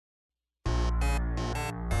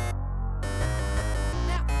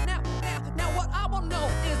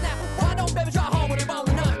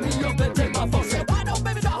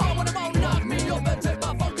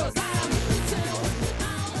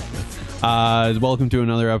Welcome to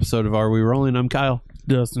another episode of Are We Rolling? I'm Kyle.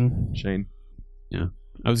 Dustin. Shane. Yeah.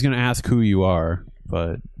 I was going to ask who you are,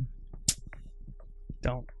 but...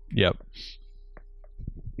 Don't. Yep.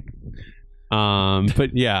 But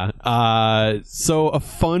yeah. So a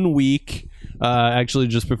fun week. Actually,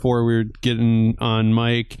 just before we were getting on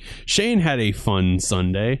mic, Shane had a fun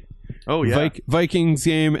Sunday. Oh, yeah. Vikings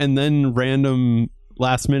game and then random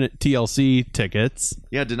last-minute TLC tickets.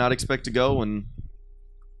 Yeah, did not expect to go, and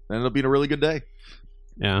ended up being a really good day.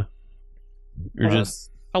 Yeah. You're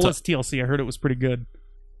just... How was TLC? I heard it was pretty good.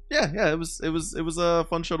 Yeah, it was a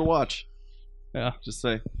fun show to watch. Yeah. Just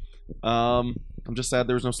say. I'm just sad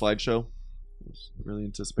there was no slideshow. I was really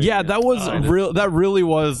anticipating. Yeah, that was real. That really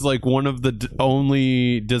was like one of the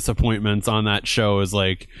only disappointments on that show is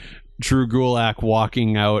like Drew Gulak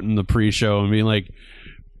walking out in the pre-show and being like,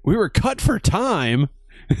 "We were cut for time.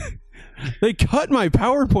 They cut my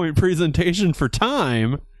PowerPoint presentation for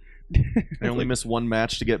time." I only missed one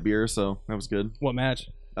match to get beer, so that was good. What match?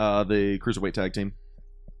 The Cruiserweight Tag Team.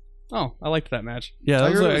 Oh, I liked that match. Yeah,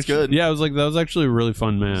 I heard it was good. Yeah, I was like, that was actually a really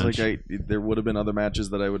fun match. There would have been other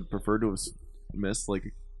matches that I would prefer to have missed,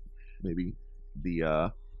 like maybe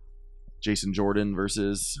the Jason Jordan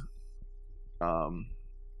versus that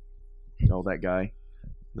guy.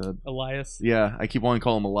 Elias. Yeah, I keep wanting to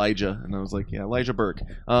call him Elijah, and I was like, yeah, Elijah Burke.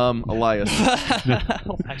 Elias.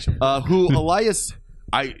 Elias.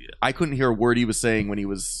 I couldn't hear a word he was saying when he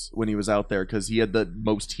was out there because he had the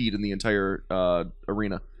most heat in the entire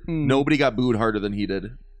arena. Nobody got booed harder than he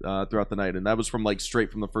did throughout the night, and that was from like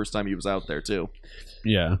straight from the first time he was out there too.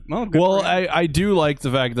 Yeah. Well, I do like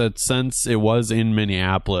the fact that since it was in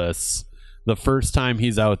Minneapolis, the first time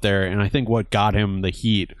he's out there, and I think what got him the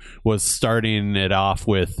heat was starting it off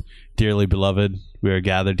with "Dearly beloved, we are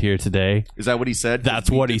gathered here today." Is that what he said? That's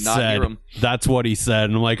what he said. That's what he said,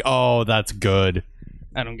 and I'm like, oh, that's good.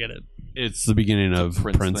 I don't get it. It's the beginning of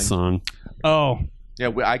Prince song. Oh. Yeah,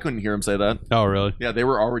 I couldn't hear him say that. Oh, really? Yeah, they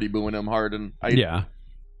were already booing him hard, and Yeah,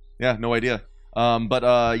 no idea. But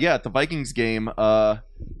at the Vikings game,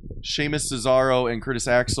 Sheamus, Cesaro, and Curtis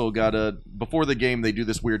Axel before the game, they do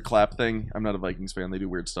this weird clap thing. I'm not a Vikings fan. They do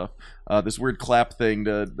weird stuff. This weird clap thing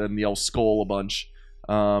to then yell "skull" a bunch.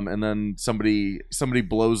 And then somebody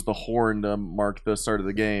blows the horn to mark the start of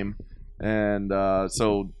the game. And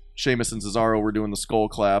so Sheamus and Cesaro were doing the skull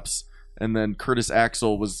claps, and then Curtis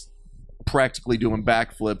Axel was practically doing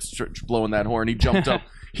backflips, blowing that horn. He jumped up.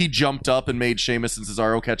 He jumped up and made Sheamus and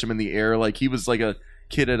Cesaro catch him in the air like he was like a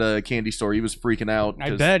kid at a candy store. He was freaking out.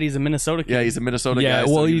 I bet he's a Minnesota kid. Yeah, he's a Minnesota guy. Yeah,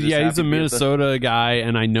 well, so he's a Minnesota guy,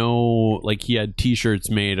 and I know like he had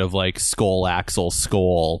T-shirts made of like Skull Axel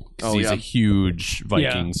Skull because he's a huge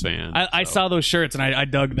Vikings fan. I saw those shirts and I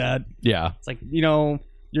dug that. Yeah, it's like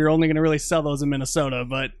you're only gonna really sell those in Minnesota,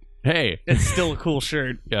 but hey, it's still a cool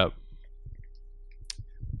shirt. Yep.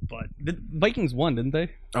 But the Vikings won, didn't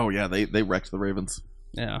they? Oh yeah, they wrecked the Ravens.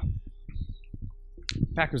 Yeah.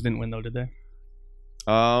 Packers didn't win though, did they?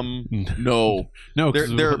 No.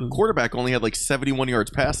 Their quarterback only had like 71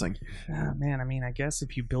 yards passing. Man, I mean, I guess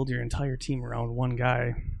if you build your entire team around one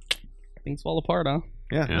guy, things fall apart, huh?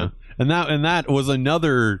 Yeah. And that was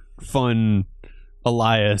another fun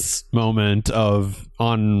Elias moment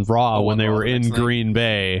on Raw when they were in Green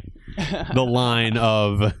Bay. The line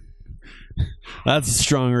of "That's a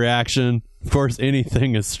strong reaction. Of course,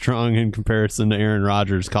 anything is strong in comparison to Aaron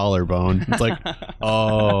Rodgers' collarbone." It's like,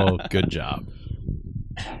 oh, good job.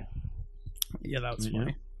 Yeah, that was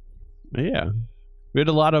funny. Yeah. We had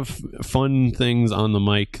a lot of fun things on the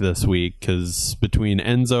mic this week because between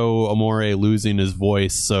Enzo Amore losing his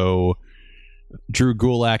voice, so Drew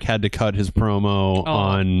Gulak had to cut his promo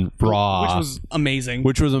on Raw, which was amazing.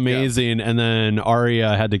 Yeah. And then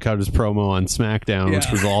Arya had to cut his promo on SmackDown, which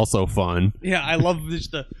was also fun. Yeah, I love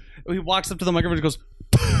he walks up to the microphone and goes,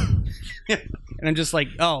 and I'm just like,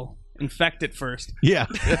 oh, infect it first. Yeah.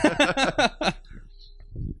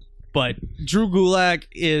 But Drew Gulak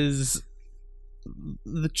is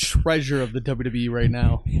the treasure of the WWE right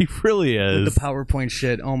now. He really is. With the PowerPoint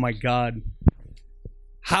shit. Oh my god.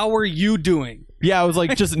 How are you doing? Yeah, I was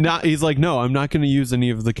like, just not. He's like, no, I'm not going to use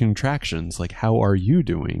any of the contractions. Like, how are you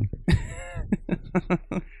doing?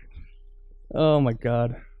 Oh my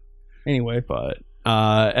god. Anyway, but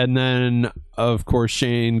and then of course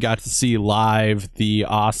Shane got to see live the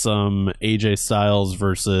awesome AJ Styles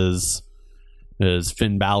versus his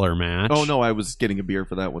Finn Balor match. Oh no, I was getting a beer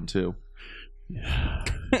for that one too.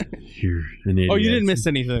 You're an idiot. Oh, you didn't miss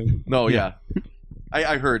anything. No, yeah.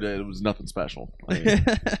 I heard it was nothing special.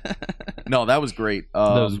 No, that was great.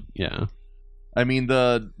 Yeah. I mean,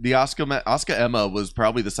 the Asuka Emma was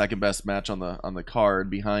probably the second best match on the card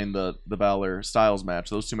behind the Balor Styles match.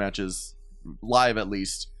 Those two matches, live at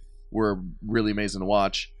least, were really amazing to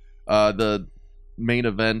watch. The main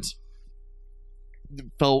event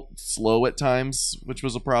felt slow at times, which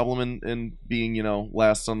was a problem in being,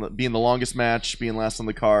 being the longest match, being last on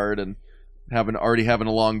the card, and already having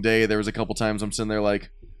a long day. There was a couple times I'm sitting there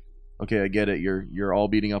like, okay, I get it. You're all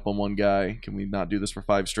beating up on one guy. Can we not do this for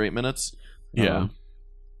 5 straight minutes? Yeah. I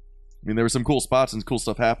mean, there were some cool spots and cool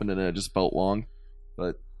stuff happened, and it just felt long.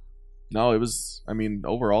 But no, it was. I mean,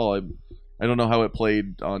 overall, I don't know how it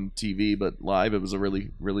played on TV, but live, it was a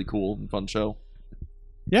really, really cool and fun show.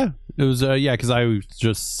 Yeah, it was. Because I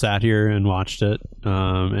just sat here and watched it,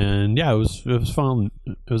 and yeah, it was fun.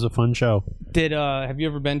 It was a fun show. Have you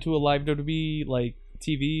ever been to a live WWE like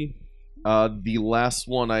TV? The last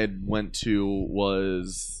one I went to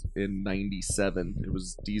was in '97. It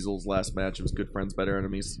was Diesel's last match. It was Good Friends, Better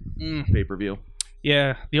Enemies pay-per-view.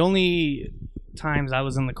 Yeah, the only times I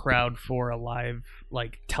was in the crowd for a live,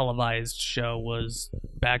 like, televised show was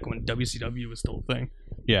back when WCW was still a thing.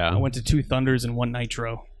 Yeah. I went to 2 Thunders and 1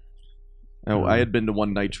 Nitro. Oh, I had been to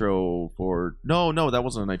 1 Nitro for... No, that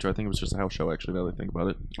wasn't a Nitro. I think it was just a house show, actually, now that I think about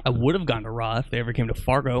it. I would have gone to Raw if they ever came to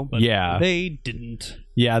Fargo, but they didn't.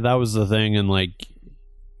 Yeah, that was the thing, and, like,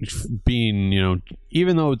 being,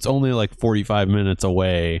 even though it's only, like, 45 minutes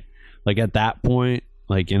away, like, at that point,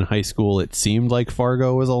 like, in high school, it seemed like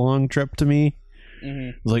Fargo was a long trip to me. Mm-hmm.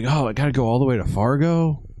 I was like, oh, I gotta go all the way to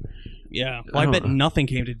Fargo? Yeah. Well, I bet nothing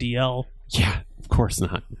came to DL. Yeah, of course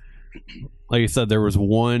not. Like I said, there was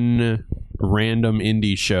one random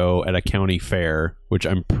indie show at a county fair, which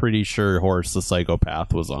I'm pretty sure Horace the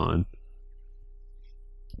Psychopath was on.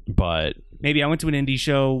 But maybe I went to an indie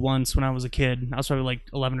show once when I was a kid. I was probably like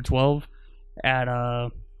 11 or 12 at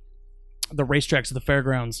the racetracks of the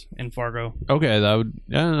fairgrounds in Fargo. Okay,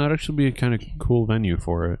 that'd actually be a kind of cool venue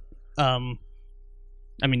for it.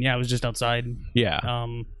 I mean, yeah, it was just outside. Yeah.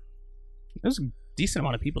 There was a decent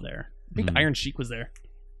amount of people there. I think the Iron Sheik was there.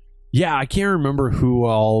 Yeah, I can't remember who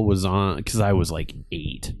all was on, because I was like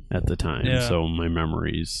 8 at the time, so my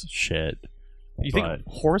memory's shit. You think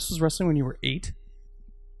Horace was wrestling when you were 8?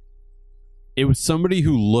 It was somebody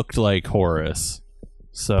who looked like Horace.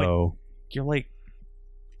 So but you're like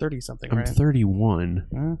 30-something, right? I'm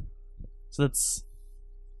 31. So that's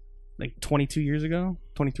like 22 years ago?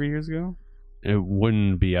 23 years ago? It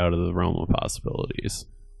wouldn't be out of the realm of possibilities.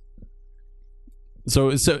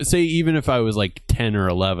 So say even if I was like 10 or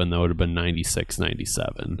 11, that would have been 96,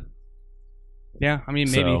 97. Yeah, I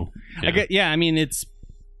mean, maybe. So, yeah. I mean, it's...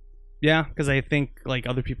 Yeah, because I think like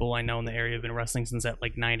other people I know in the area have been wrestling since at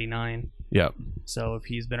like 99. Yep. So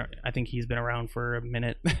I think he's been around for a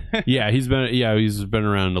minute. Yeah, he's been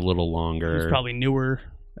around a little longer. He was probably newer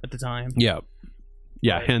at the time. Yep.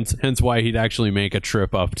 Yeah, hence why he'd actually make a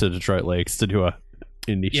trip up to Detroit Lakes to do a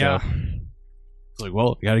indie show. It's like,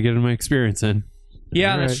 well, I got to get my experience in.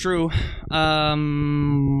 Yeah, that's true. Yeah,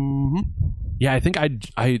 I think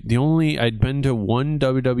I'd been to one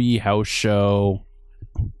WWE house show.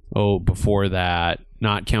 Oh, before that,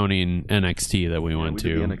 not counting NXT that we went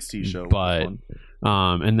to. The NXT show, but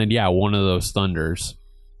and then one of those Thunders.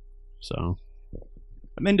 So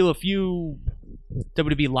I've been to a few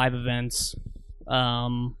WWE live events.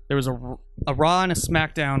 There was a Raw and a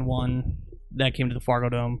SmackDown one that came to the Fargo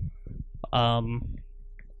Dome,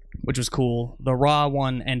 which was cool. The Raw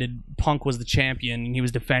one ended. Punk was the champion, and he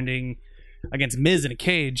was defending against Miz in a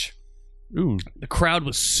cage. Ooh. The crowd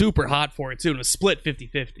was super hot for it too, and it was split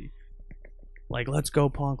 50-50. Like, let's go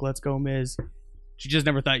Punk, let's go Miz. You just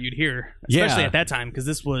never thought you'd hear, especially at that time, because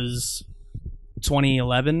this was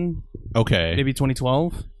 2011. Okay, maybe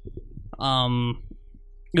 2012. It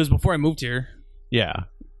was before I moved here. Yeah,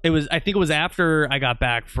 it was. I think it was after I got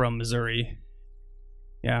back from Missouri.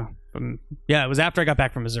 Yeah, it was after I got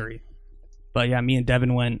back from Missouri. But yeah, me and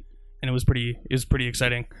Devin went, and it was pretty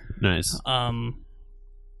exciting. Nice.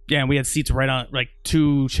 Yeah, and we had seats right on, like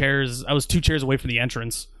 2 chairs. I was 2 chairs away from the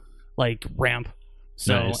entrance, like ramp.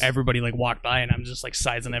 So everybody like walked by, and I'm just like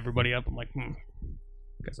sizing everybody up. I'm like,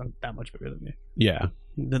 guess I'm that much bigger than me. Yeah.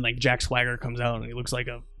 And then like Jack Swagger comes out, and he looks like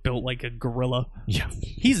built like a gorilla. Yeah.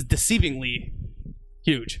 He's deceivingly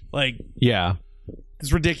huge. Like, yeah,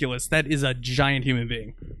 it's ridiculous. That is a giant human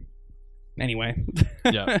being. Anyway.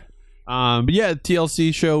 Yeah. But yeah,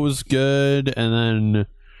 TLC show was good, and then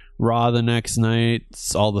Raw the next night,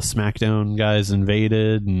 all the SmackDown guys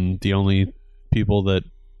invaded, and the only people that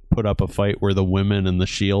put up a fight were the women and the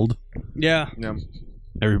Shield. Yeah.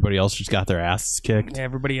 Everybody else just got their asses kicked.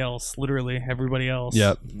 Everybody else, literally everybody else.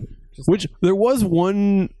 Yep. Which there was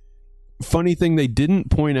one funny thing they didn't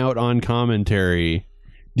point out on commentary.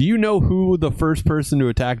 Do you know who the first person to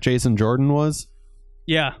attack Jason Jordan was?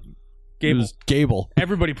 Yeah. It Gable. was Gable.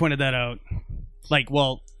 Everybody pointed that out. Like,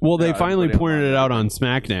 well, They finally pointed it out on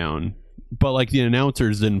SmackDown, but like the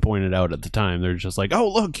announcers didn't point it out at the time. They're just like, "Oh,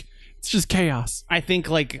 look, it's just chaos." I think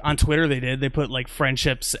like on Twitter they did. They put like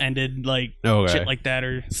friendships ended, like shit like that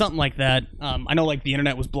or something like that. I know like the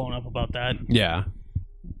internet was blown up about that. Yeah.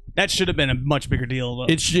 That should have been a much bigger deal.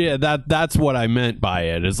 Though. That's what I meant by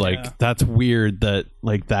it. Is like that's weird that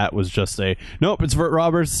like that was just nope. It's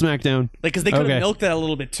Raw versus SmackDown. Like because they could have milked that a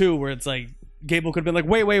little bit too, where it's like Gable could have been like,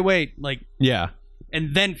 wait, like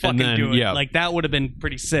and then fucking do it. Yeah. Like that would have been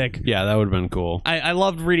pretty sick. Yeah, that would have been cool. I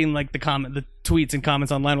loved reading like the tweets and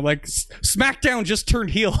comments online were like SmackDown just turned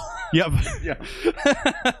heel. Yep. Yeah.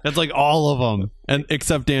 That's like all of them, and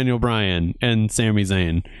except Daniel Bryan and Sami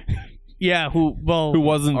Zayn. Yeah, who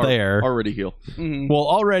wasn't there. Already heel. Mm-hmm. Well,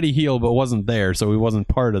 already heel, but wasn't there, so he wasn't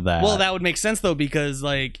part of that. Well, that would make sense, though, because,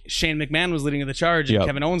 like, Shane McMahon was leading the charge, and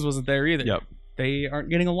Kevin Owens wasn't there either. Yep. They aren't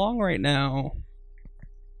getting along right now.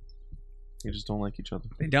 They just don't like each other.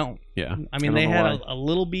 They don't. Yeah. I mean, they had a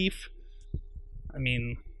little beef. I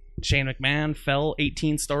mean, Shane McMahon fell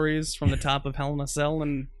 18 stories from the top of Hell in a Cell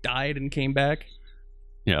and died and came back.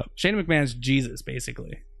 Yeah. Shane McMahon's Jesus,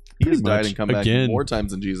 basically. He has died and come back more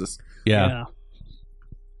times than Jesus. Yeah.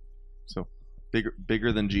 So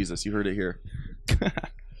bigger than Jesus. You heard it here.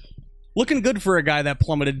 Looking good for a guy that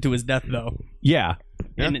plummeted to his death, though. Yeah.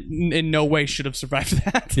 And in no way should have survived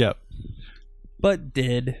that. Yep. But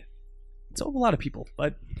did. So a lot of people,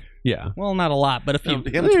 but yeah. Well, not a lot, but a few.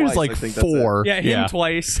 There's like 4. Yeah, him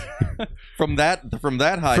twice. From that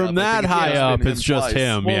high up, it's just twice.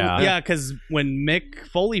 him. Well, yeah, because when Mick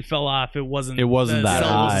Foley fell off, it wasn't that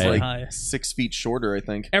high. It was like 6 feet shorter, I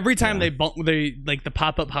think. Every time they like the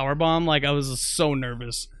pop up power bomb, like I was so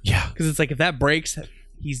nervous. Yeah, because it's like if that breaks,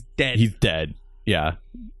 he's dead. He's dead. Yeah.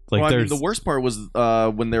 Like I mean, the worst part was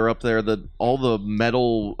when they were up there, all the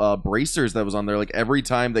metal bracers that was on there. Like every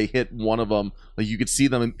time they hit one of them, like you could see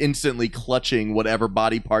them instantly clutching whatever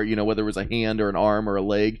body part, whether it was a hand or an arm or a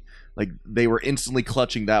leg. Like they were instantly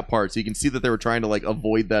clutching that part, so you can see that they were trying to like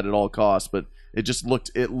avoid that at all costs. But it just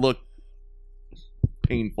looked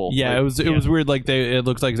painful. Yeah, it was weird. Like it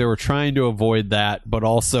looked like they were trying to avoid that, but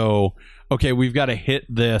also we've got to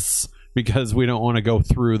hit this because we don't want to go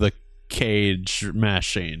through the cage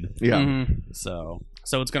mashing. Yeah. Mm-hmm. So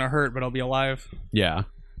it's gonna hurt, but I'll be alive. Yeah.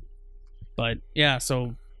 But yeah,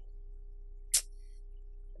 so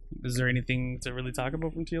is there anything to really talk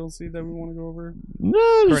about from TLC that we want to go over?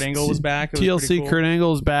 No. Kurt Angle was back. TLC cool. Kurt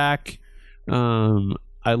Angle is back.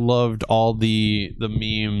 I loved all the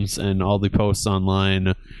memes and all the posts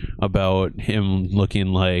online about him looking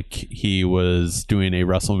like he was doing a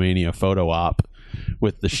WrestleMania photo op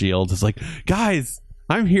with the Shield. It's like, guys,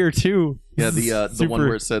 I'm here too. Yeah, the one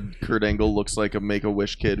where it said Kurt Angle looks like a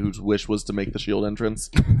Make-A-Wish kid whose wish was to make the Shield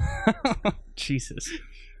entrance. Jesus.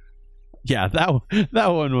 Yeah, that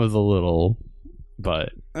one was a little,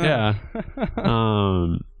 but yeah.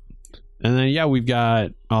 And then we've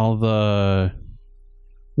got all the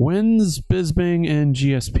when's Bisbing and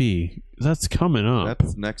GSP? That's coming up.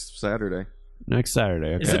 That's next Saturday. Next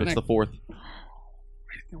Saturday. Okay, it's the 4th.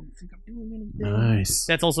 I don't think I'm doing anything. Nice.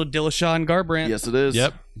 That's also Dillashaw and Garbrandt. Yes, it is.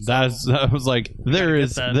 Yep. That was like there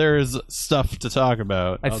is stuff to talk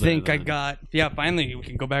about. I think I got finally we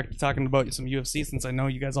can go back to talking about some UFC since I know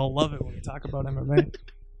you guys all love it when we talk about MMA.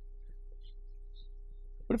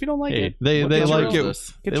 But if you don't like it, they like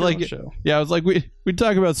it. They like it. Show. Yeah, I was like we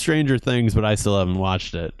talk about Stranger Things, but I still haven't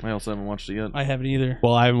watched it. I also haven't watched it yet. I haven't either.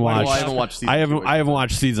 Well, I haven't watched. I haven't watched. I haven't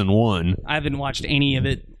watched season 1. I haven't watched any of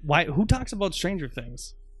it. Why? Who talks about Stranger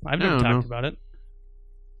Things? I've never talked about it.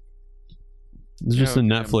 It's just a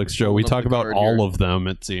Netflix show. We talk about all of them,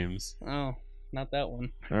 it seems. Oh, not that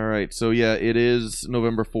one. All right, so yeah, it is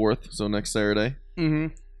November 4th, so next Saturday.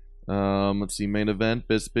 Mm-hmm. Let's see, main event,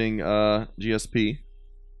 Bisping, GSP.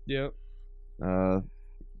 Yep.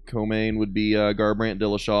 Co-main would be Garbrandt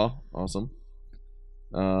Dillashaw. Awesome.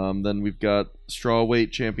 Then we've got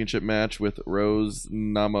strawweight championship match with Rose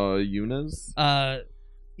Namajunas.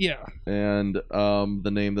 Yeah. And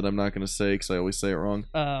the name that I'm not going to say because I always say it wrong.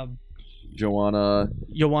 Joanna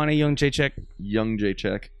Jędrzejczyk. Young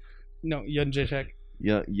Jacek. No, Jędrzejczyk.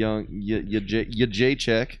 Yeah,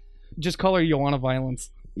 Jacek. Just call her Joanna Violence.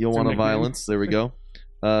 Joanna Violence. There we go.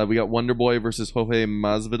 We got Wonder Boy versus Jorge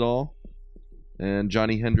Masvidal, and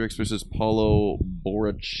Johnny Hendricks versus Paulo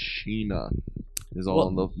Borrachina is all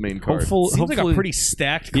on the main card. Seems like a pretty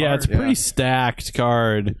stacked card. Yeah, it's a pretty stacked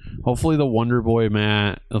card. Hopefully the Wonder Boy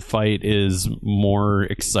fight is more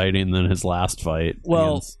exciting than his last fight.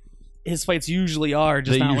 Well, his fights usually are,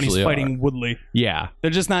 just not when he's fighting Woodley. Yeah,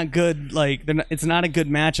 they're just not good. Like it's not a good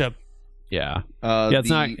matchup. Yeah,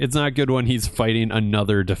 it's not good when he's fighting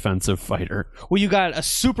another defensive fighter. Well, you got a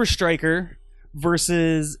super striker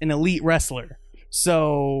versus an elite wrestler,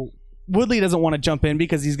 so Woodley doesn't want to jump in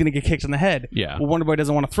because he's going to get kicked in the head. Yeah, well, Wonderboy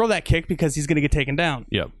doesn't want to throw that kick because he's going to get taken down.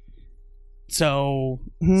 Yep. So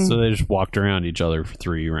they just walked around each other for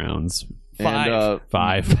 3 rounds. 5.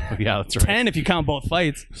 5. Yeah, that's right. 10 if you count both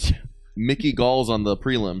fights. Mickey Gall's on the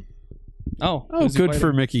prelim. Oh, good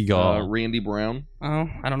for Mickey Gall. Randy Brown. Oh,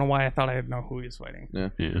 I don't know why I thought I'd know who he's fighting. Yeah.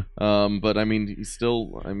 But I mean, he's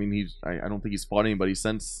still. I mean, I don't think he's fought anybody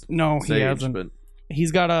since. No, Sage, he hasn't. But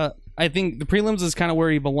he's got a. I think the prelims is kind of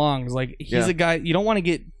where he belongs. Like he's a guy you don't want to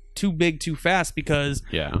get too big too fast because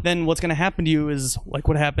then what's going to happen to you is like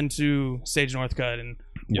what happened to Sage Northcutt and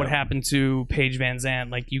what happened to Paige Van Zandt.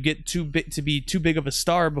 Like you get too big to be too big of a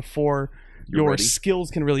star before your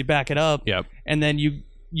skills can really back it up. Yep. And then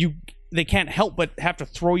they can't help but have to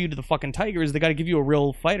throw you to the fucking Tigers. They got to give you a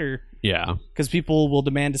real fighter. Yeah. Because people will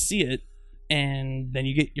demand to see it, and then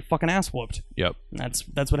you get your fucking ass whooped. Yep. And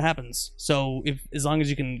that's what happens. So as long as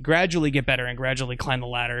you can gradually get better and gradually climb the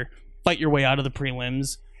ladder, fight your way out of the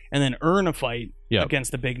prelims, and then earn a fight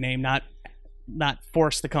against a big name, not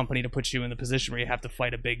force the company to put you in the position where you have to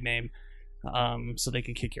fight a big name, so they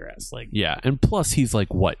can kick your ass. Like and plus he's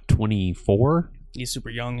like what 24. He's super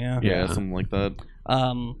young, yeah, something like that.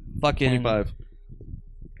 Fucking 25.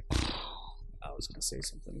 I was gonna say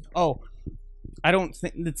something. Oh, I don't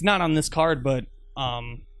think it's not on this card, but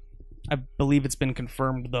I believe it's been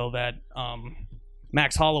confirmed though that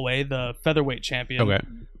Max Holloway, the featherweight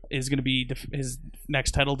champion, is going to be his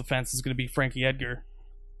next title defense is going to be Frankie Edgar.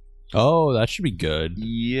 Oh, that should be good.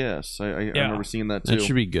 Yes, I remember seeing that too. That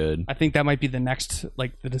should be good. I think that might be the next,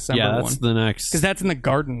 like the December one. Yeah, that's the next. Because that's in the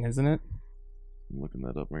Garden, isn't it? I'm looking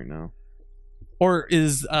that up right now. Or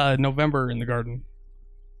is November in the Garden?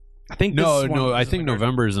 I think no. I think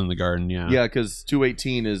November is in the Garden. Yeah. Yeah, because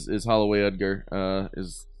 218 is Holloway Edgar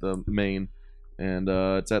is the main, and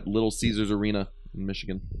it's at Little Caesars Arena in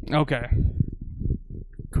Michigan. Okay.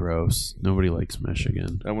 Gross. Nobody likes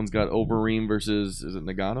Michigan. That one's got Overeem versus, is it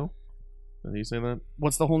Nagano? How do you say that?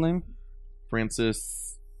 What's the whole name?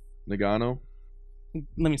 Francis Nagano.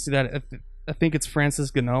 Let me see that. I think it's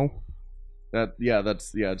Francis Gano.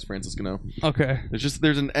 It's Francis Gano. Okay. It's just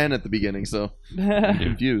there's an N at the beginning, so I'm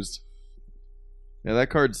confused. Yeah, that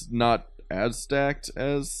card's not as stacked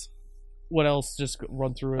as. What else? Just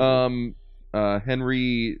run through it.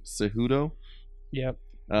 Henry Cejudo. Yep.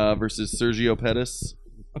 Versus Sergio Pettis.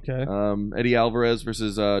 Okay. Eddie Alvarez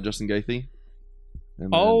versus Justin Gaethje.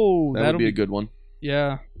 And that would be a good one.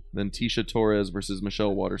 Yeah. Then Tisha Torres versus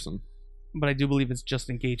Michelle Watterson. But I do believe it's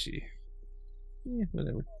Justin Gaethje. Yeah,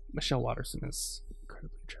 whatever. Michelle Watterson is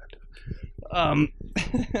incredibly attractive.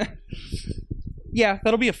 Yeah,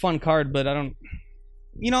 that'll be a fun card, but I don't.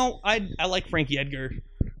 I like Frankie Edgar,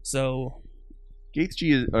 so.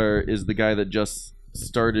 Gaethje is the guy that just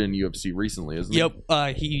started in UFC recently, isn't he? Yep.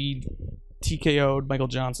 He TKO'd Michael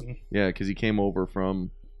Johnson. Yeah, because he came over from.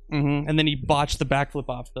 Mm-hmm. And then he botched the backflip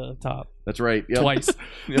off the top. That's right. Yep. Twice.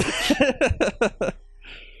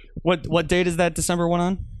 What date is that December one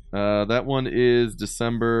on? That one is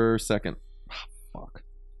December 2nd. Fuck.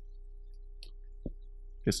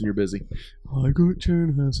 Guessing you're busy. I got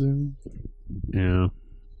Chanhassen. Yeah.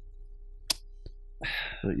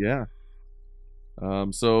 But yeah.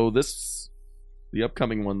 So the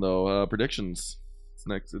upcoming one though, predictions.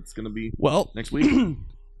 It's gonna be next week.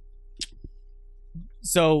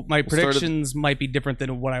 So my predictions might be different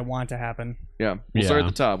than what I want to happen. Yeah, we'll start at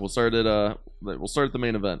the top. We'll start at the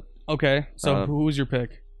main event. Okay, so who's your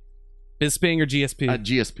pick? Bisping or GSP?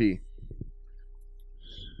 GSP.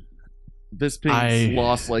 Bisping's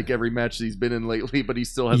lost like every match he's been in lately, but he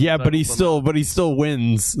still has. Yeah, but he still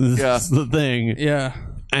wins. That's the thing. Yeah,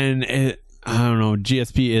 and I don't know.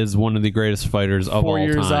 GSP is one of the greatest fighters of all time.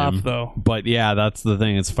 4 years off, though. But yeah, that's the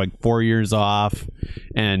thing. It's like 4 years off,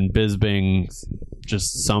 and Bisping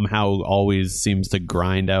just somehow always seems to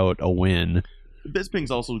grind out a win.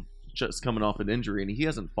 Bisping's also just coming off an injury, and he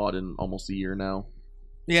hasn't fought in almost a year now.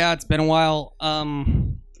 Yeah, it's been a while.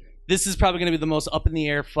 This is probably going to be the most up in the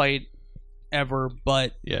air fight ever,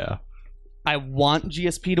 but yeah, I want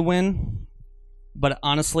GSP to win. But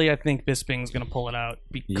honestly, I think Bisping's going to pull it out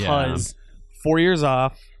because 4 years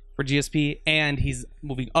off for GSP, and he's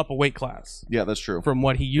moving up a weight class. Yeah, that's true. From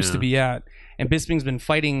what he used to be at. And Bisping's been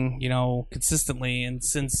fighting, consistently. And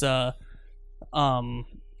since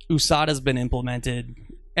USADA's been implemented,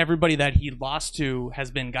 everybody that he lost to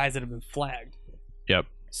has been guys that have been flagged. Yep.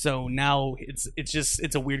 So now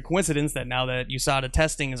it's a weird coincidence that now that USADA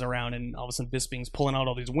testing is around and all of a sudden Bisping's pulling out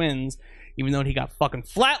all these wins, even though he got fucking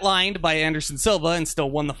flatlined by Anderson Silva and still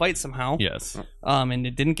won the fight somehow. Yes. And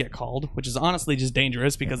it didn't get called, which is honestly just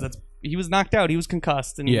dangerous because he was knocked out, he was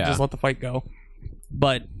concussed, and just let the fight go.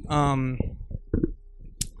 But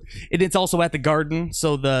it's also at the Garden,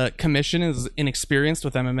 so the commission is inexperienced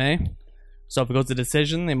with MMA. So if it goes to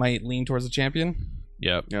decision, they might lean towards the champion.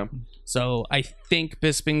 Yep. Yeah. So I think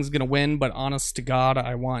Bisping's gonna win, but honest to God,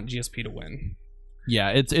 I want GSP to win. Yeah,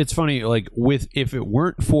 it's funny. Like if it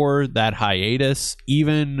weren't for that hiatus,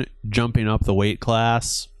 even jumping up the weight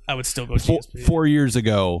class, I would still go GSP. 4 years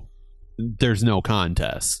ago, there's no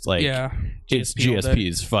contest. Like it's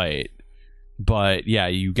GSP's fight. But yeah,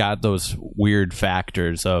 you got those weird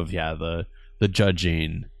factors of the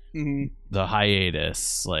judging, the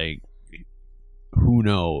hiatus, like. Who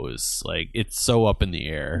knows? Like, it's so up in the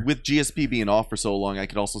air. With GSP being off for so long, I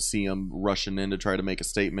could also see him rushing in to try to make a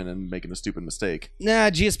statement and making a stupid mistake. Nah,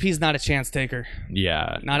 GSP's not a chance taker.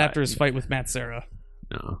 Yeah. Not after his fight with Matt Serra.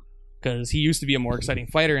 No. Because he used to be a more exciting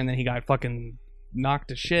fighter, and then he got fucking knocked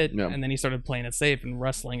to shit, and then he started playing it safe and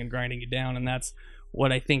wrestling and grinding you down, and that's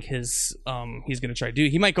what I think he's going to try to do.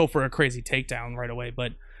 He might go for a crazy takedown right away,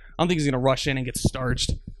 but I don't think he's going to rush in and get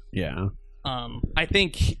starched. Yeah. I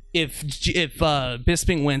think if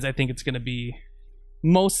Bisping wins, I think it's going to be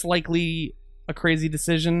most likely a crazy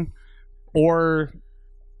decision, or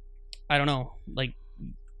I don't know, like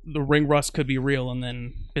the ring rust could be real, and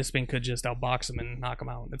then Bisping could just outbox him and knock him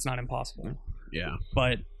out. It's not impossible. Yeah,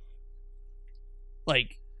 but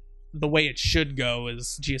like the way it should go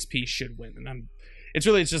is GSP should win, and it's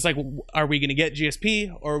just like, are we going to get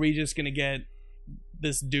GSP, or are we just going to get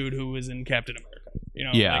this dude who was in Captain America? You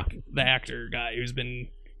know, like the actor guy who's been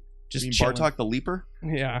just chilling. Bartok the Leaper?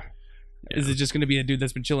 Yeah. Is it just going to be a dude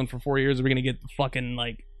that's been chilling for 4 years? Or are we going to get the fucking,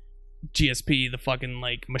 like, GSP, the fucking,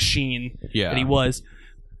 like, machine that he was?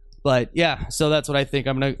 But, yeah, so that's what I think.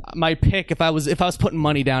 My pick, if I was putting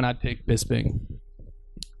money down, I'd pick Bisping.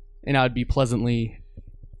 And I would be pleasantly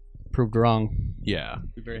proved wrong. Yeah.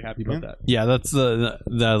 Be very happy about that. Yeah, that's the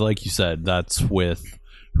like you said, that's with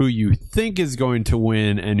who you think is going to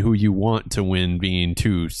win and who you want to win being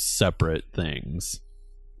two separate things.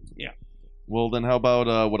 Yeah. Well, then how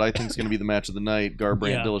about what I think is going to be the match of the night,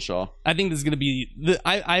 Garbrandt Dillashaw? I think this is going to be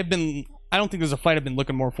I don't think there's a fight I've been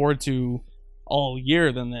looking more forward to all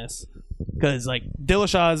year than this, because like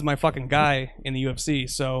Dillashaw is my fucking guy in the UFC,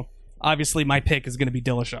 so obviously my pick is going to be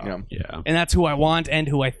Dillashaw. Yeah. And that's who I want and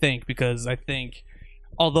who I think, because I think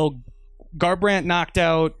although Garbrandt knocked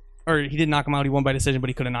out, or he didn't knock him out, he won by decision, but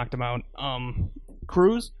he could have knocked him out.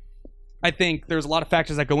 Cruz, I think there's a lot of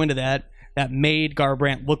factors that go into that made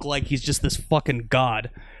Garbrandt look like he's just this fucking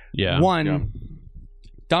god. Yeah.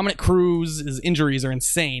 Dominic Cruz's injuries are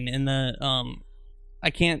insane, and I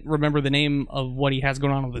can't remember the name of what he has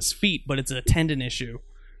going on with his feet, but it's a tendon issue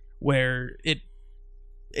where it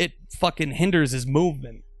fucking hinders his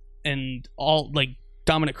movement, and all like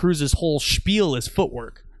Dominic Cruz's whole spiel is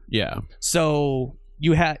footwork. Yeah. So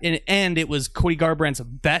you had, and it was Cody Garbrandt's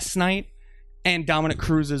best night and Dominic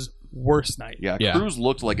Cruz's worst night. Yeah, Cruz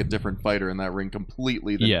looked like a different fighter in that ring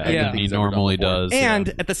completely than he normally does.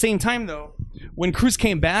 And at the same time, though, when Cruz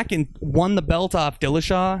came back and won the belt off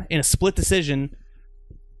Dillashaw in a split decision,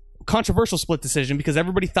 controversial split decision, because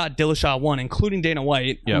everybody thought Dillashaw won, including Dana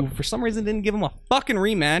White, who for some reason didn't give him a fucking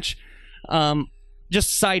rematch.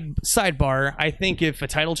 Just sidebar, I think if a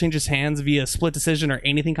title changes hands via split decision or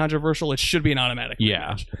anything controversial, it should be an automatic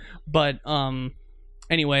rematch. But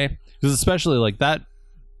anyway, because especially like that,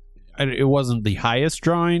 it wasn't the highest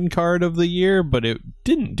drawing card of the year, but it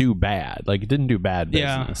didn't do bad. Like, it didn't do bad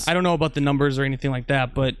business. I don't know about the numbers or anything like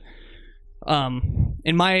that, but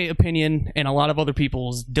in my opinion and a lot of other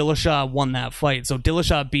people's, Dillashaw won that fight. So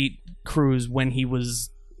Dillashaw beat Cruz when he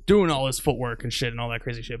was doing all his footwork and shit and all that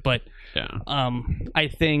crazy shit. But I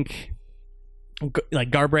think like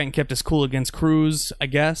Garbrandt kept his cool against Cruz, I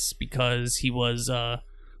guess, because he was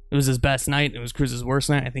it was his best night. It was Cruz's worst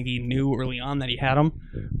night. I think he knew early on that he had him,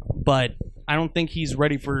 but I don't think he's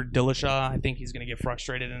ready for Dillashaw. I think he's going to get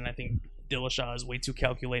frustrated, and I think Dillashaw is way too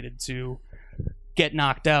calculated to get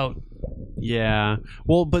knocked out. Yeah.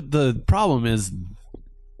 Well, but the problem is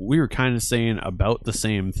we were kind of saying about the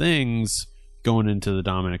same things going into the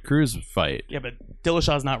Dominic Cruz fight. Yeah, but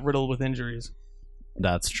Dillashaw's not riddled with injuries.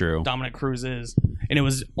 That's true. Dominic Cruz is, and it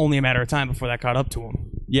was only a matter of time before that caught up to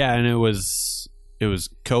him. Yeah, and it was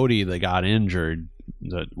Cody that got injured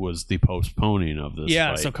that was the postponing of this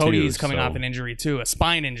fight. So Cody's coming off an injury too, a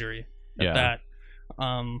spine injury at that.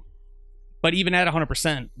 But even at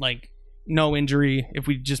 100%, like no injury, if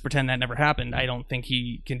we just pretend that never happened, I don't think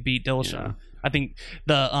he can beat Dillashaw. Yeah. I think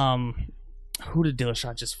the who did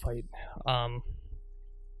Dillashaw just fight?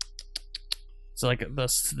 So like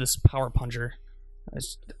this power puncher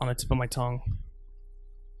is on the tip of my tongue.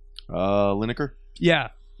 Lineker. Yeah.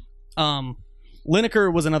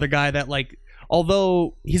 Lineker was another guy that, like,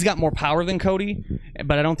 although he's got more power than Cody,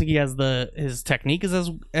 but I don't think he has his technique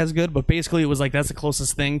is as good. But basically, it was like that's the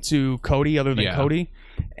closest thing to Cody other than Cody.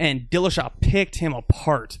 And Dillashaw picked him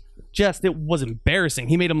apart. It was embarrassing.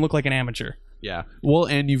 He made him look like an amateur. Yeah. Well,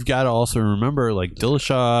 and you've got to also remember, like,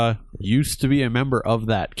 Dillashaw used to be a member of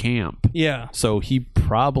that camp. Yeah. So he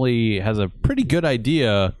probably has a pretty good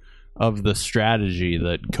idea of the strategy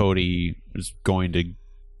that Cody is going to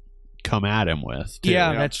come at him with, too.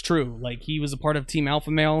 Yeah, that's true. Like, he was a part of Team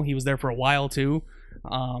Alpha Male. He was there for a while, too.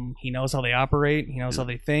 He knows how they operate. He knows how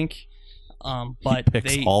they think. But he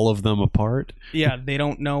picks all of them apart. Yeah, they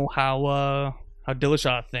don't know how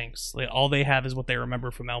Dillashaw thinks. Like, all they have is what they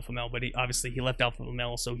remember from Alpha Male, but obviously he left Alpha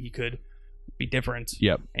Male so he could be different.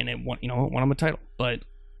 Yep. And it won him a title. But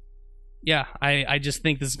yeah, I just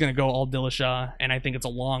think this is going to go all Dillashaw, and I think it's a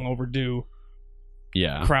long overdue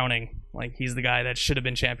crowning. Like, he's the guy that should have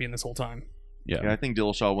been champion this whole time. Yeah, I think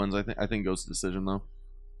Dillashaw wins. I think it goes to decision, though.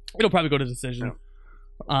 It'll probably go to decision.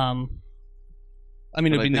 Yeah. I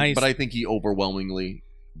mean, it'd be nice. But I think he overwhelmingly...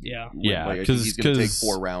 Yeah, because he's going to take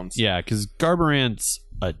 4 rounds. Yeah, because Garbarant's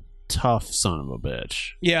a tough son of a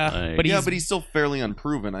bitch. Yeah, but he's still fairly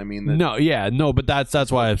unproven. I mean, but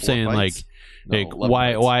that's why I'm saying fights?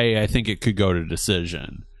 why I think it could go to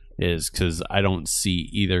decision is because I don't see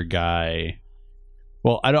either guy.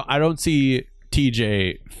 Well, I don't see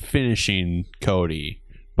TJ finishing Cody,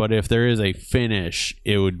 but if there is a finish,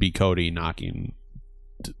 it would be Cody knocking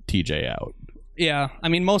TJ out. Yeah, I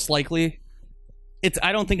mean, most likely.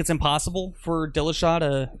 I don't think it's impossible for Dillashaw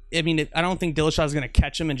to... I mean, I don't think Dillashaw is going to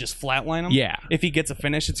catch him and just flatline him. Yeah. If he gets a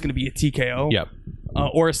finish, it's going to be a TKO. Yep.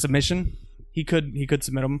 Or a submission. He could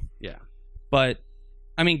submit him. Yeah. But,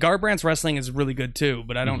 I mean, Garbrandt's wrestling is really good too,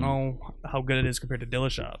 but I don't know how good it is compared to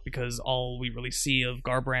Dillashaw, because all we really see of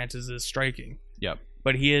Garbrandt is his striking. Yep.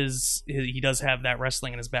 But he does have that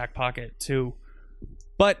wrestling in his back pocket too.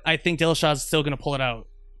 But I think Dillashaw's still going to pull it out.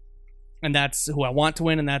 And that's who I want to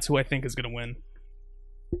win, and that's who I think is going to win.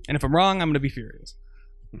 And if I'm wrong, I'm going to be furious.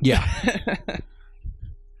 Yeah.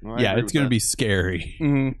 Well, yeah, it's going to be scary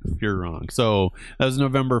if you're wrong. So that was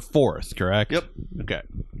November 4th, correct? Yep. Okay.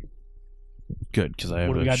 Good, because I have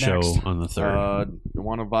What do we a got show next? on the 3rd.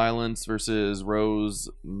 Iwana Violence versus Rose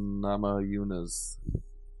Namajunas.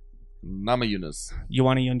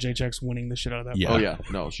 Joanna Jędrzejczyk's winning the shit out of that. Yeah. Oh, yeah.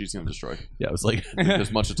 No, she's going to destroy. Yeah, it was like...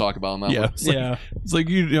 There's much to talk about on that yeah, one. It's like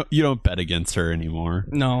you don't bet against her anymore.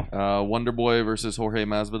 No. Wonder Boy versus Jorge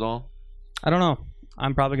Masvidal. I don't know.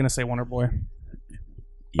 I'm probably going to say Wonder Boy.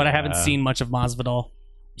 But I haven't seen much of Masvidal.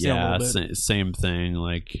 Yeah, same thing.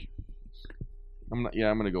 Like, I'm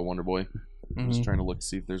going to go Wonder Boy. I'm just trying to look to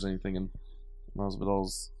see if there's anything in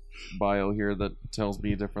Masvidal's bio here that tells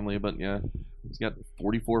me differently, but yeah, he's got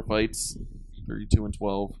 44 fights,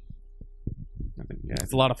 32-12. I think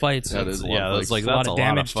it's a lot of fights. That is a lot of fights. That's a lot of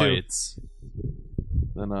damage lot of fights.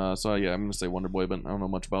 Then so yeah, I'm gonna say Wonder Boy, but I don't know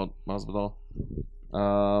much about Masvidal.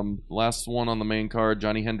 Last one on the main card: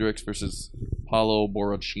 Johnny Hendricks versus Paulo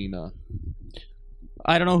Borrachina.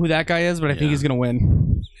 I don't know who that guy is, but I think he's gonna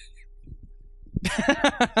win.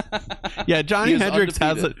 Yeah, Johnny Hendricks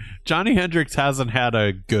hasn't had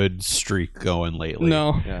a good streak going lately.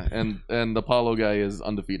 No. Yeah, and the Paulo guy is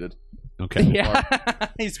undefeated. Okay. Yeah,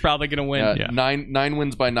 he's probably gonna win. Yeah. 9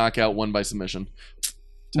 wins by knockout, 1 by submission.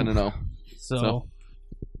 10-0. So,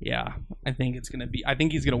 yeah, I think he's gonna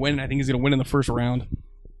win. I think he's gonna win in the first round.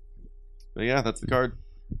 But yeah, that's the card.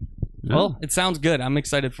 Yeah. Well, it sounds good. I'm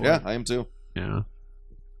excited for it. Yeah, I am too. Yeah.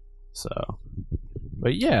 So,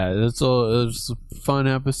 but yeah, it was a fun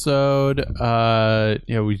episode.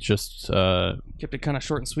 Yeah, we just kept it kind of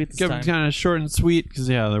short and sweet this time. Kept it kind of short and sweet because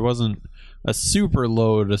there wasn't a super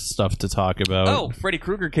load of stuff to talk about. Oh, Freddy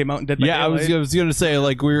Krueger came out and did. I was gonna say,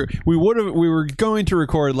 like, we were going to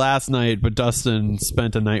record last night, but Dustin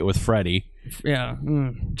spent a night with Freddy. Yeah,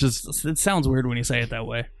 just it sounds weird when you say it that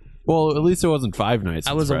way. Well, at least it wasn't 5 nights.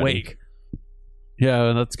 I was Freddy. awake.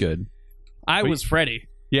 Yeah, that's good. I was Freddy.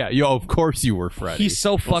 Yeah, of course you were Freddy. He's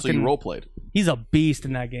so fucking. So you role played. He's a beast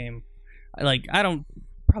in that game.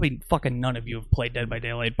 Probably fucking none of you have played Dead by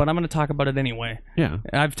Daylight, but I'm going to talk about it anyway. Yeah,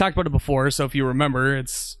 I've talked about it before, so if you remember,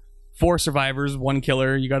 it's 4 survivors, 1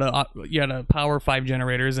 killer. You gotta power 5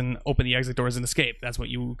 generators and open the exit doors and escape. That's what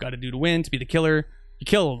you got to do to win. To be the killer, you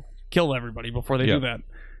kill everybody before they do that,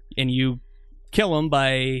 and you kill them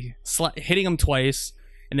by hitting them twice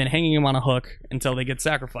and then hanging them on a hook until they get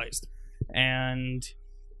sacrificed. And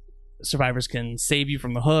survivors can save you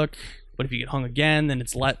from the hook, but if you get hung again, then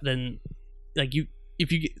it's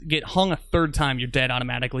if you get hung a third time, you're dead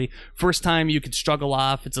automatically. First time, you could struggle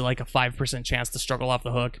off. It's like a 5% chance to struggle off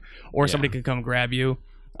the hook, or somebody could come grab you.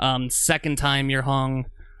 Second time you're hung,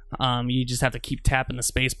 you just have to keep tapping the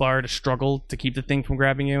space bar to struggle to keep the thing from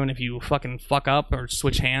grabbing you. And if you fucking fuck up or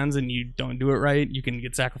switch hands and you don't do it right, you can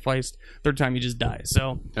get sacrificed. Third time, you just die.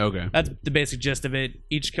 So that's the basic gist of it.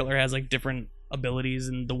 Each killer has like different abilities,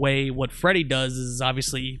 and the way what Freddy does is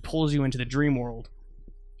obviously he pulls you into the dream world.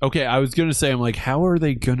 Okay, I was gonna say, I'm like, how are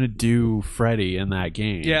they gonna do Freddy in that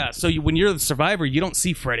game? Yeah, so when you're the survivor, you don't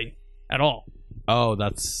see Freddy at all. Oh,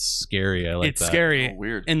 that's scary. I like it's that. scary. Oh,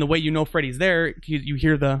 weird. And the way you know Freddy's there, you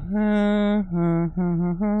hear the.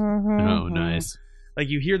 Oh, nice. Like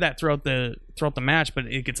you hear that throughout the match, but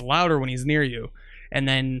it gets louder when he's near you,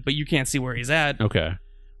 but you can't see where he's at. Okay.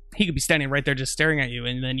 He could be standing right there, just staring at you,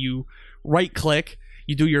 and then you right click.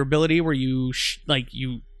 You do your ability where you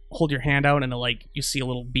you hold your hand out and you see a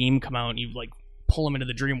little beam come out and you pull him into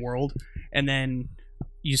the dream world, and then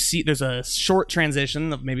you see there's a short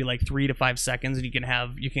transition of maybe 3 to 5 seconds, and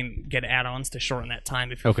you can get add-ons to shorten that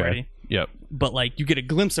time if you're Freddy. Yep. But you get a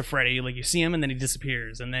glimpse of Freddy, you see him and then he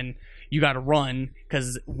disappears, and then you got to run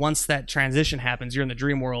because once that transition happens, you're in the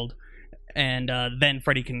dream world, and then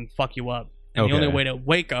Freddy can fuck you up. And the only way to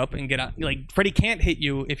wake up and get out, Freddy can't hit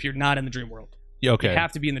you if you're not in the dream world. Okay. You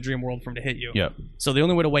have to be in the dream world for him to hit you. Yep. So the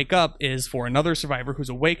only way to wake up is for another survivor who's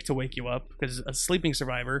awake to wake you up, because a sleeping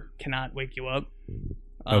survivor cannot wake you up.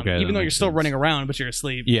 Even though you're still running around, but you're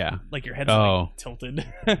asleep. Yeah. Your head's tilted.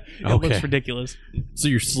 It looks ridiculous. So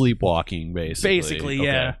you're sleepwalking, basically. Basically,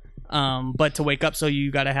 yeah. But to wake up, so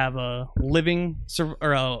you got to have a living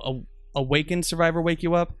or a awakened survivor wake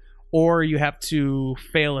you up, or you have to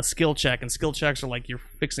fail a skill check. And skill checks are you're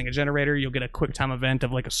fixing a generator. You'll get a quick time event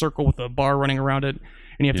of a circle with a bar running around it,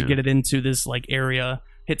 and you have to get it into this area.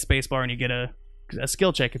 Hit spacebar, and you get a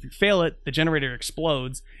skill check. If you fail it, the generator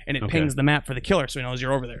explodes, and it pings the map for the killer, so he knows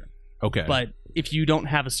you're over there. Okay. But if you don't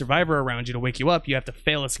have a survivor around you to wake you up, you have to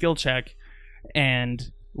fail a skill check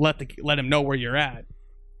and let him know where you're at,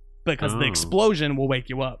 because the explosion will wake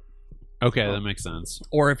you up. Okay, that makes sense.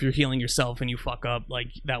 Or if you're healing yourself and you fuck up,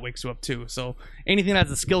 that wakes you up too. So anything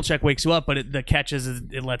that's a skill check wakes you up, but the catch is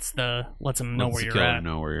it lets him know where you're at.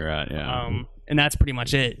 Know where you're at, yeah. And that's pretty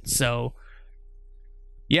much it. So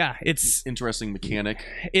yeah, it's interesting mechanic.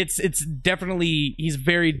 It's definitely, he's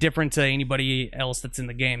very different to anybody else that's in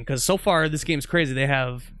the game, because so far this game's crazy. They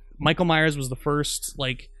have Michael Myers was the first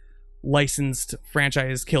licensed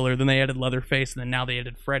franchise killer. Then they added Leatherface, and then now they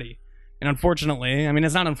added Freddy. And unfortunately, I mean,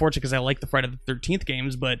 it's not unfortunate because I like the Friday the 13th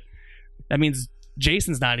games, but that means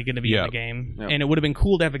Jason's not going to be in the game. Yep. And it would have been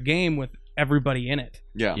cool to have a game with everybody in it.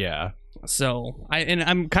 Yeah. Yeah. So,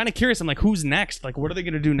 I'm kind of curious. I'm who's next? What are they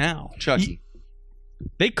going to do now? Chucky.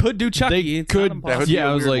 They could do Chucky. They could.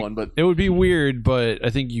 Yeah, I was it would be weird, but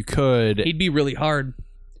I think you could. He'd be really hard.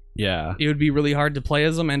 Yeah. It would be really hard to play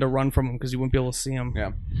as him and to run from him because you wouldn't be able to see him.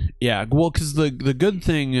 Yeah. Yeah. Well, because the good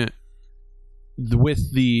thing with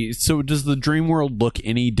so does the dream world look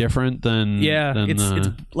any different than it's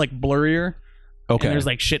blurrier. Okay. And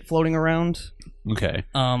there's shit floating around. Okay.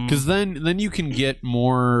 Because then you can get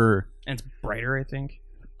more, and it's brighter, I think.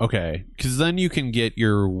 Okay. Because then you can get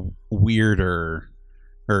your weirder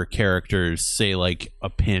characters, say a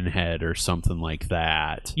Pinhead or something like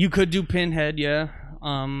that. You could do Pinhead, yeah.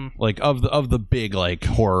 Of the big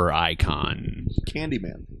horror icon.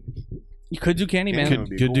 Candyman. You could do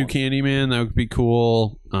Candyman. Could do Candyman. That would be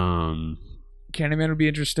cool. Candyman would be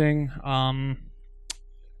interesting.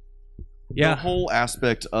 The whole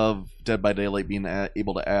aspect of Dead by Daylight being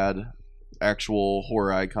able to add actual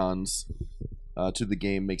horror icons to the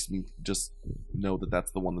game makes me just know that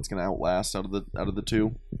that's the one that's going to outlast out of the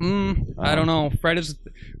two. I don't know. Friday the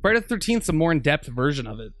 13th is a more in-depth version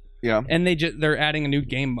of it. Yeah. And they're adding a new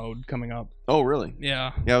game mode coming up. Oh, really?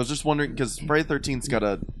 Yeah. Yeah, I was just wondering, because Friday the 13th's got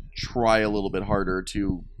to try a little bit harder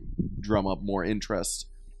to drum up more interest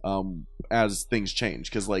as things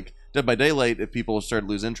change. Because, Dead by Daylight, if people start to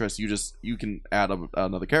lose interest, you can add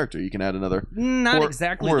another character. You can add another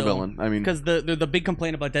horror villain. I mean, because the big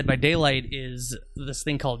complaint about Dead by Daylight is this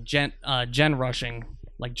thing called gen rushing,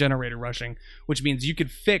 generator rushing, which means you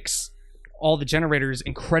could fix all the generators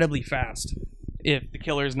incredibly fast if the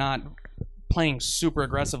killer's not playing super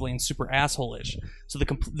aggressively and super asshole-ish. So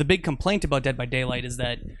the big complaint about Dead by Daylight is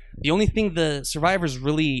that the only thing the survivors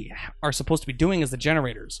really are supposed to be doing is the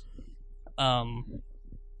generators.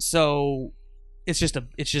 So it's just a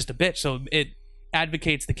bitch. So it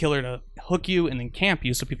advocates the killer to hook you and then camp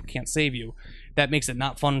you so people can't save you. that makes it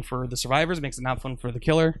not fun for the survivors, makes it not fun for the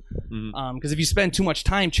killer. Mhm. Because if you spend too much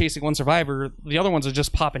time chasing one survivor, the other ones are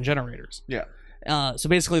just popping generators. Yeah. So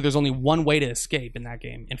basically, there's only one way to escape in that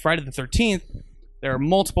game. In Friday the 13th, there are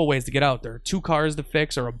multiple ways to get out. There are 2 cars to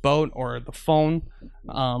fix, or a boat, or the phone,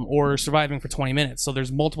 or surviving for 20 minutes. So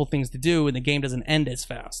there's multiple things to do, and the game doesn't end as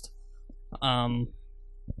fast.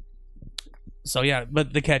 So yeah,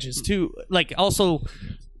 but the catch is too, like, also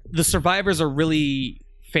the survivors are really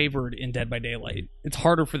favored in Dead by Daylight. It's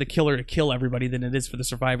harder for the killer to kill everybody than it is for the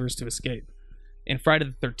survivors to escape. In Friday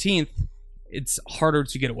the 13th, it's harder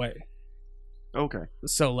to get away. Okay.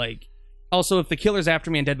 So, like, also, if the killer's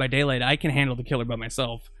after me in Dead by Daylight, I can handle the killer by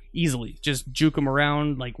myself easily. Just juke him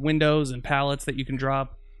around, like windows and pallets that you can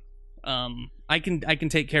drop. I can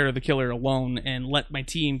take care of the killer alone and let my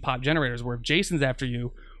team pop generators. Where if Jason's after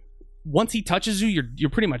you, once he touches you, you're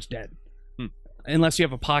pretty much dead. Unless you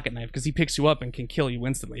have a pocket knife, because he picks you up and can kill you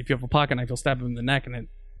instantly. If you have a pocket knife, he'll stab him in the neck, and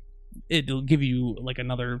it'll give you like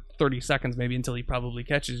another 30 seconds maybe until he probably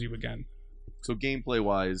catches you again. So gameplay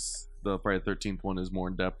wise, the Friday the 13th one is more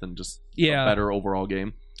in depth and just a Yeah. better overall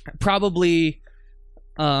game. Probably.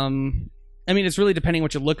 I mean, it's really depending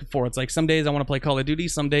what you're looking for. It's like some days I want to play Call of Duty,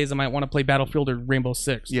 some days I might want to play Battlefield or Rainbow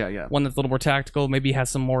Six. Yeah. One that's a little more tactical, maybe has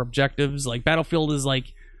some more objectives. Like Battlefield is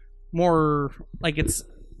like more, like, it's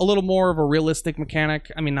a little more of a realistic mechanic.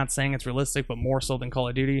 I mean, not saying it's realistic, but more so than Call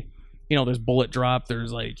of Duty. You know, there's bullet drop,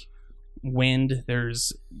 there's like wind,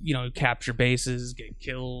 there's, you know, capture bases, get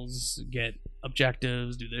kills, get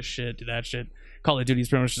objectives, do this shit, do that shit. Call of Duty is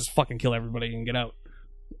pretty much just fucking kill everybody and get out.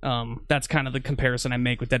 That's kind of the comparison I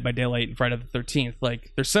make with Dead by Daylight and Friday the 13th.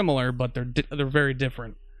 Like, they're similar, but they're very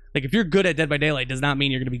different. Like, if you're good at Dead by Daylight, does not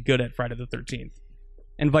mean you're going to be good at Friday the 13th,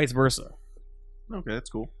 and vice versa. Okay, that's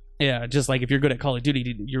cool. Yeah, just like if you're good at Call of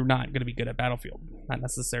Duty, you're not going to be good at Battlefield. Not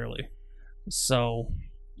necessarily. So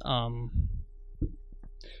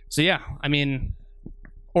yeah, I mean,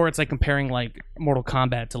 or it's like comparing like Mortal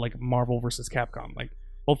Kombat to like Marvel versus Capcom. Like,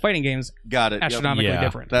 both fighting games, Got it. Yep. astronomically Yeah.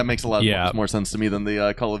 different. That makes a lot more sense to me than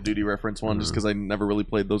the Call of Duty reference one, just because I never really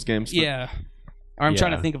played those games. But Yeah. Or I'm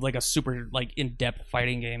trying to Yeah. think of like a super like in-depth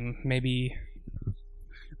fighting game. Maybe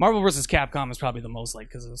Marvel versus Capcom is probably the most, like,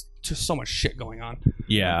 because there's just so much shit going on.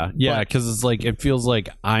 Yeah, because it's like it feels like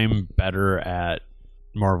I'm better at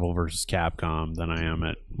Marvel vs. Capcom than I am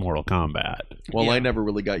at Mortal Kombat. Well, Yeah. I never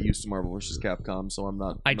really got used to Marvel vs. Capcom, so I'm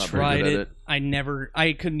not. I I'm not tried very good it. at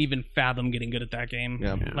I couldn't even fathom getting good at that game.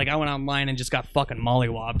 Yeah. Like, I went online and just got fucking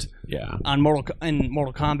mollywopped Yeah, on Mortal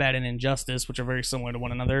Kombat and Injustice, which are very similar to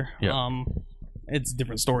one another. Yeah. It's a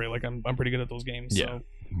different story. Like, I'm pretty good at those games. Yeah. So.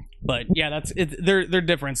 But yeah, that's it. They're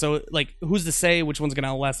different. So, like, who's to say which one's gonna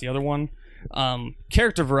outlast the other one?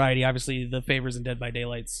 Character variety, obviously, the favors in Dead by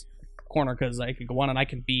Daylight's corner, because I could go on and I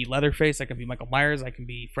can be Leatherface, I can be Michael Myers, I can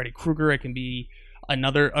be Freddy Krueger, I can be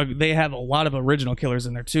another. They have a lot of original killers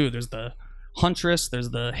in there too. There's the Huntress, there's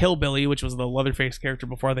the Hillbilly, which was the Leatherface character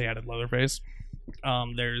before they added Leatherface.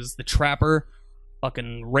 There's the Trapper,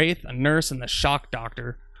 fucking Wraith, a nurse, and the Shock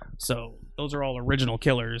Doctor. So those are all original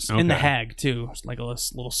killers. And the Okay. Hag too, like a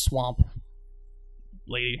little swamp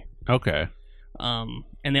lady. okay.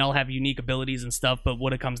 And they all have unique abilities and stuff, but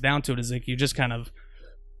what it comes down to it is like you just kind of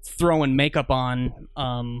throwing makeup on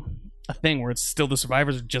a thing where it's still the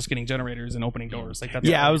survivors are just getting generators and opening doors. Like, that's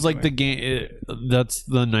Yeah, all I was they're like the doing. game. That's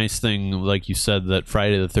the nice thing, like you said, that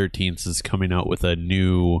Friday the 13th is coming out with a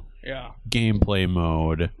new Yeah. gameplay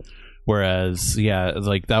mode. Whereas, yeah,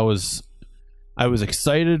 like that was. I was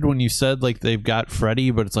excited when you said like they've got Freddy,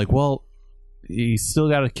 but it's like, well, you still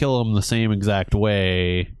got to kill him the same exact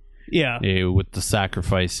way. Yeah. With the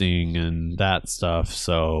sacrificing and that stuff.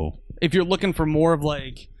 So If you're looking for more of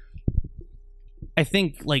like, I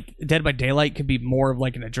think like Dead by Daylight could be more of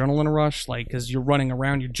like an adrenaline rush, like because you're running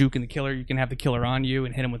around, you're juking the killer, you can have the killer on you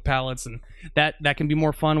and hit him with pallets, and that can be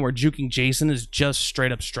more fun. Where juking Jason is just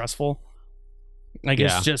straight up stressful, like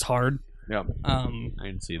Yeah. it's just hard. Yeah. I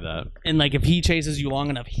didn't see that. And like if he chases you long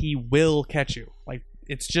enough, he will catch you. Like,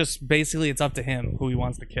 it's just basically it's up to him who he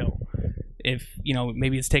wants to kill. If, you know,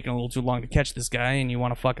 maybe it's taking a little too long to catch this guy and you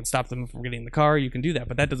want to fucking stop them from getting in the car, you can do that.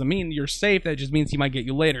 But that doesn't mean you're safe. That just means he might get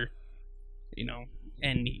you later. You know,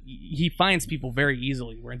 and he finds people very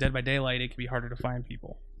easily. Where in Dead by Daylight, it can be harder to find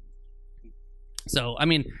people. So, I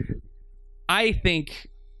mean, I think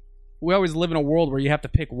we always live in a world where you have to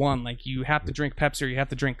pick one. Like, you have to drink Pepsi or you have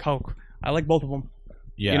to drink Coke. I like both of them.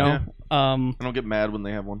 Yeah. You know? I don't get mad when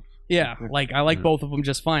they have one. Yeah, like, I like both of them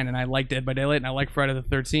just fine. And I like Dead by Daylight and I like Friday the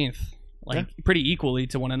 13th. Like, pretty equally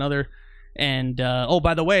to one another. And, oh,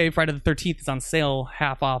 by the way, Friday the 13th is on sale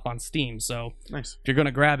half off on Steam. So Nice. if you're going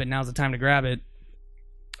to grab it, now's the time to grab it.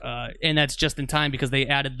 And that's just in time because they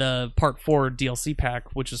added the Part 4 DLC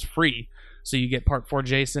pack, which is free. So you get Part 4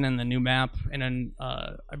 Jason and the new map, and then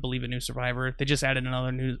I believe a new survivor. They just added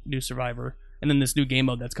another new survivor, and then this new game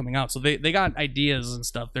mode that's coming out. So they got ideas and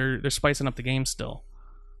stuff. They're spicing up the game still.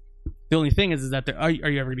 The only thing is that are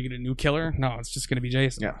you ever going to get a new killer? No, it's just going to be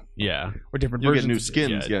Jason. Yeah. Or different You'll versions. get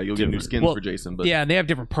new skins. Yeah, you'll get new skins for Jason. But yeah, they have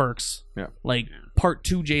different perks. Yeah. Like Part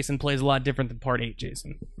 2 Jason plays a lot different than Part 8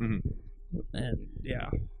 Jason. Mm-hmm. And yeah.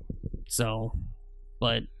 So,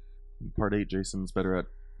 but Part 8 Jason's better at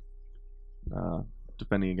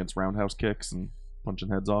defending against roundhouse kicks and punching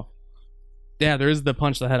heads off. yeah, there is the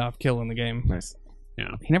punch the head off kill in the game. Nice.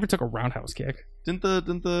 Yeah. He never took a roundhouse kick. Didn't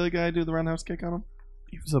the guy do the roundhouse kick on him?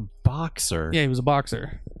 He was a boxer. Yeah, he was a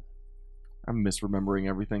boxer. I'm misremembering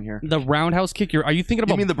everything here. The roundhouse kick. Are you thinking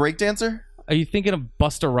about? You mean the breakdancer? Are you thinking of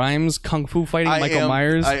Busta Rhymes kung fu fighting Michael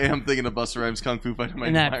Myers? I am thinking of Busta Rhymes kung fu fighting Michael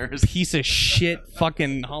and that Myers. piece of shit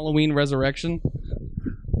fucking Halloween Resurrection.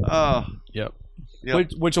 Oh, Yep.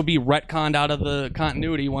 Which will be retconned out of the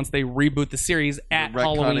continuity once they reboot the series at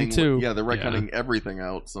Halloween 2. Yeah, they're retconning everything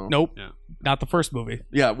out. So Nope. Yeah. Not the first movie.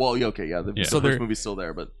 Yeah, well, okay, yeah. The So first movie's still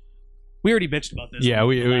there, but We already bitched about this. Yeah,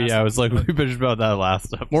 I was like, we bitched about that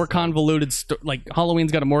last episode. More convoluted, like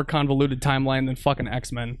Halloween's got a more convoluted timeline than fucking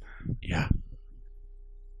X-Men. Yeah.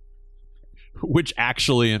 Which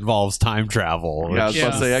actually involves time travel. yeah, I was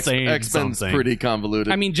about to say saying X-Men's something. pretty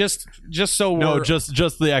convoluted. I mean, just so we're No,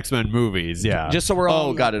 just the X-Men movies. Yeah. just so we're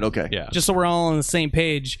all got it. Okay. yeah. just so we're all on the same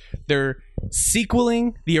page. They're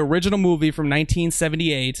sequeling the original movie from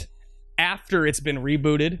 1978 after it's been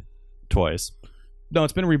rebooted. Twice. No,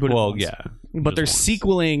 it's been rebooted. Well, once. yeah. But they're Just once.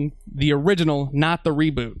 sequeling the original, not the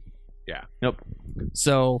reboot. Yeah. Yep.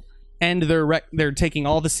 So, and they're taking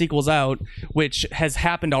all the sequels out, which has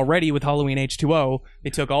happened already with Halloween H2O. They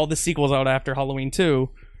took all the sequels out after Halloween 2.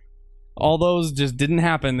 All those just didn't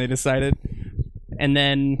happen, they decided. And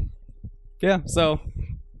then, yeah, so...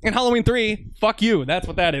 And Halloween 3, fuck you. That's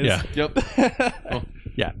what that is. Yeah. Yep.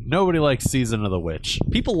 Yeah. Nobody likes Season of the Witch.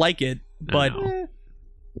 People like it, but... I know.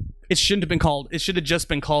 It shouldn't have been called. It should have just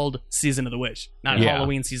been called Season of the Witch, not Yeah.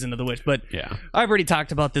 Halloween Season of the Witch. But Yeah. I've already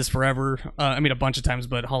talked about this forever. I mean, a bunch of times.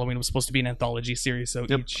 But Halloween was supposed to be an anthology series, so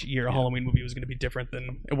each year a Halloween movie was going to be different.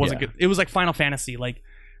 Than it wasn't. Yeah. Good. It was like Final Fantasy. Like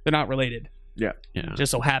they're not related. Yeah. Yeah. Just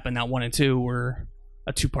so happened that 1 and 2 were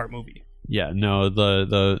a 2-part movie. Yeah, no,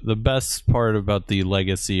 the best part about the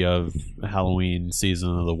legacy of Halloween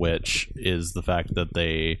Season of the Witch is the fact that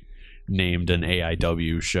they named an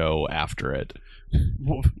AIW show after it.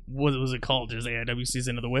 What was it called? Just AIW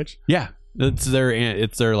Season of the Witch? Yeah, it's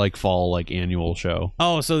their like fall like annual show.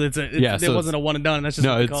 Oh, so it wasn't a one and done. That's just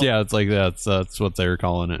No, what they it's called it. it's like that's what they're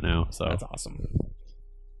calling it now. So That's awesome.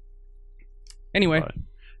 Anyway, But,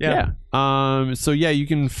 yeah. So yeah, you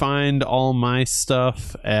can find all my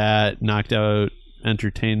stuff at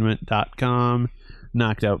knockedoutentertainment.com,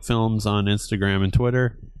 Knocked Out Films on Instagram and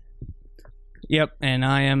Twitter. Yep, and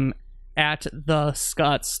I am at the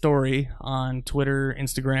Scott Story on Twitter,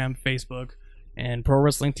 Instagram, Facebook, and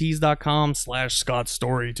ProWrestlingTees.com/Scott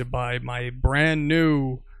Story to buy my brand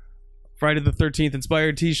new Friday the 13th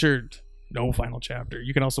inspired T-shirt. No final chapter.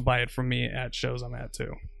 You can also buy it from me at shows I'm at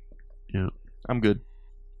too. Yeah, I'm good.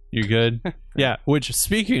 you good? Yeah. Which,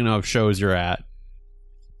 speaking of shows you're at,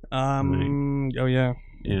 Oh yeah,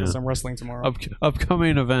 yeah, I'm wrestling tomorrow.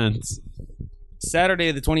 upcoming events.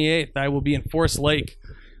 Saturday the 28th, I will be in Forest Lake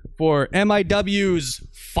for MIW's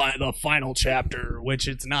the final chapter, which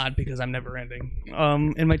it's not because I'm never ending.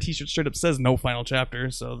 And my T-shirt straight up says no final chapter,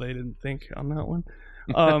 so they didn't think on that one.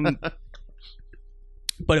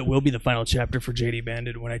 But it will be the final chapter for JD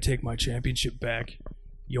Bandit when I take my championship back.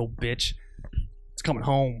 Yo, bitch, it's coming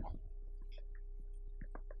home.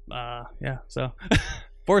 Yeah. So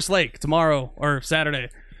Forest Lake tomorrow or Saturday,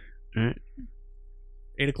 All right.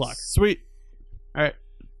 8:00. Sweet. All right.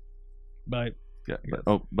 Bye. Yeah.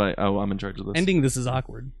 I'm in charge of this. Ending this is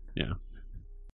awkward. Yeah.